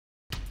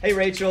Hey,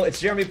 Rachel,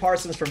 it's Jeremy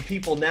Parsons from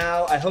People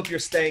Now. I hope you're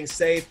staying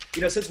safe.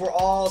 Since we're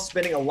all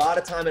spending a lot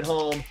of time at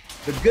home,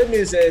 the good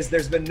news is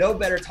there's been no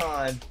better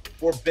time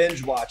for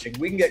binge watching.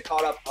 We can get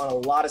caught up on a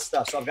lot of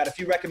stuff. So I've got a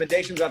few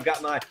recommendations. I've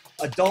got my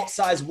adult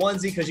size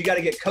onesie because you got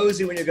to get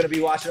cozy when you're going to be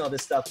watching all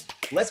this stuff.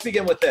 Let's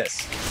begin with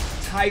this.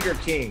 Tiger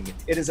King.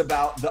 It is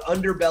about the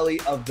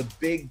underbelly of the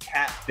big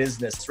cat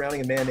business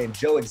surrounding a man named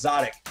Joe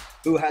Exotic,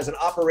 who has an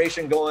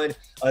operation going,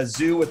 a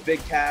zoo with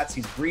big cats.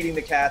 He's breeding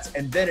the cats.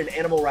 And then an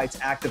animal rights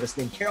activist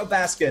named Carol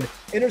Baskin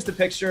enters the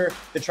picture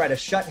to try to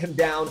shut him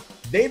down.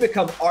 They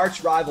become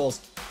arch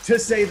rivals, to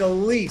say the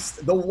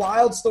least. The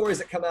wild stories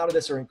that come out of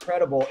this are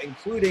incredible,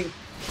 including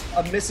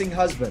a missing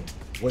husband.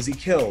 Was he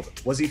killed?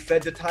 Was he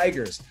fed to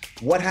tigers?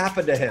 What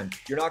happened to him?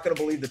 You're not going to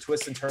believe the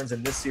twists and turns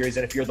in this series.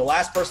 And if you're the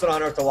last person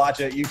on earth to watch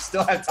it, you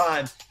still have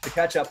time to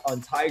catch up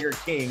on Tiger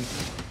King.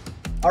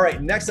 All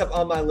right, next up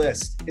on my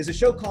list is a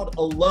show called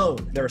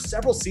Alone. There are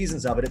several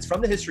seasons of it. It's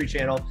from the History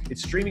Channel.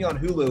 It's streaming on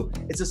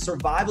Hulu. It's a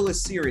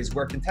survivalist series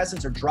where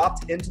contestants are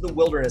dropped into the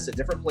wilderness at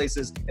different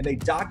places, and they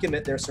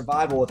document their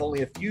survival with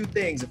only a few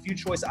things, a few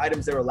choice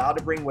items they're allowed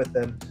to bring with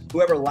them.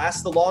 Whoever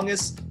lasts the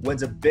longest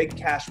wins a big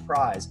cash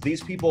prize.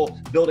 These people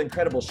build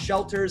incredible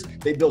shelters.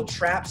 They build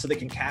traps so they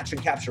can catch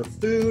and capture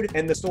food.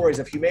 And the stories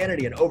of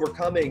humanity and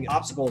overcoming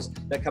obstacles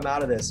that come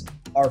out of this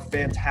are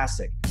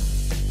fantastic.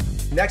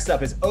 Next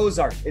up is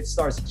Ozark. It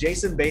stars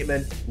Jason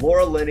Bateman,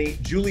 Laura Linney,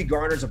 Julie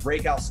Garner's a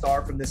breakout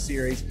star from this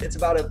series. It's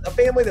about a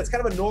family that's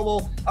kind of a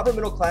normal, upper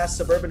middle class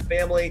suburban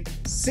family,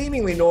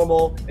 seemingly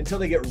normal until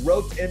they get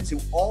roped into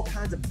all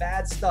kinds of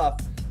bad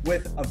stuff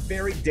with a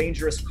very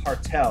dangerous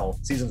cartel.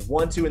 Seasons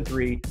 1, 2, and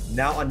 3,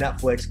 now on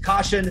Netflix.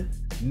 Caution,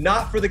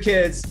 not for the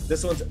kids.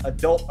 This one's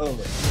adult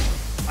only.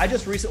 I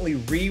just recently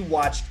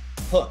rewatched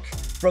Hook.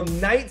 From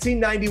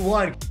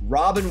 1991,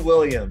 Robin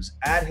Williams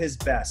at his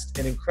best,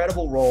 an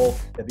incredible role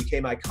that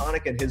became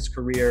iconic in his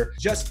career.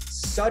 Just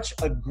such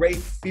a great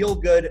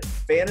feel-good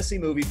fantasy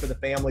movie for the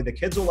family. The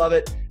kids will love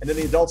it, and then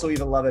the adults will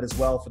even love it as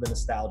well for the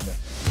nostalgia.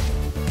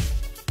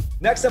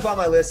 Next up on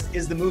my list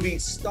is the movie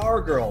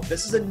Stargirl.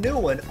 This is a new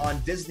one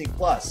on Disney+.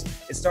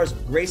 It stars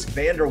Grace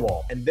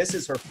VanderWaal, and this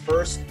is her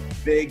first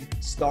big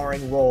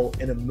starring role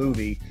in a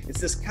movie.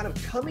 It's this kind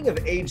of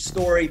coming-of-age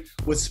story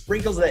with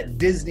sprinkles of that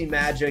Disney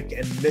magic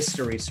and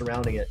mystery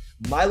surrounding it.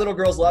 My little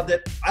girls loved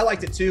it. I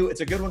liked it too.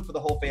 It's a good one for the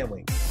whole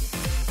family.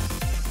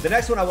 The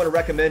next one I want to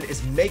recommend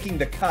is Making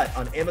the Cut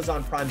on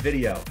Amazon Prime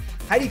Video.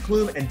 Heidi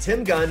Klum and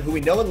Tim Gunn, who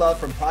we know and love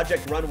from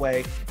Project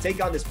Runway,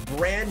 take on this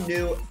brand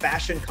new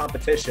fashion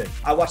competition.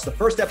 I watched the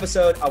first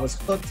episode. I was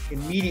hooked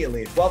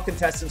immediately. 12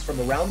 contestants from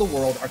around the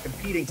world are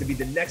competing to be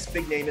the next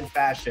big name in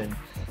fashion.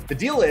 The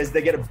deal is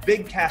they get a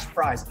big cash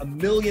prize,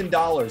 $1 million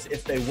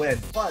if they win.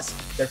 Plus,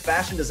 their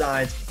fashion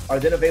designs are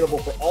then available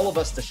for all of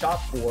us to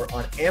shop for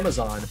on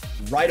Amazon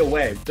right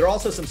away. There are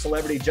also some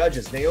celebrity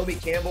judges, Naomi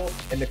Campbell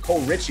and Nicole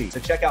Richie. So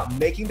check out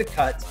Making the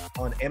Cut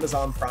on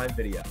Amazon Prime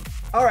Video.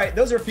 All right,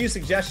 those are a few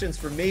suggestions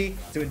for me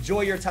to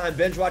enjoy your time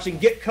binge watching.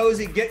 Get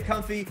cozy, get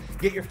comfy,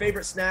 get your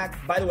favorite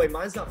snack. By the way,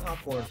 mine's not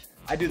popcorn.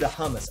 I do the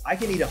hummus. I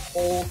can eat a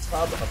whole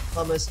tub of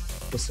hummus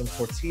with some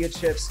tortilla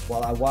chips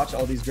while I watch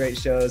all these great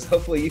shows.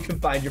 Hopefully you can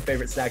find your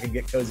favorite snack and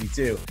get cozy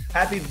too.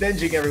 Happy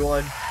binging,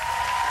 everyone.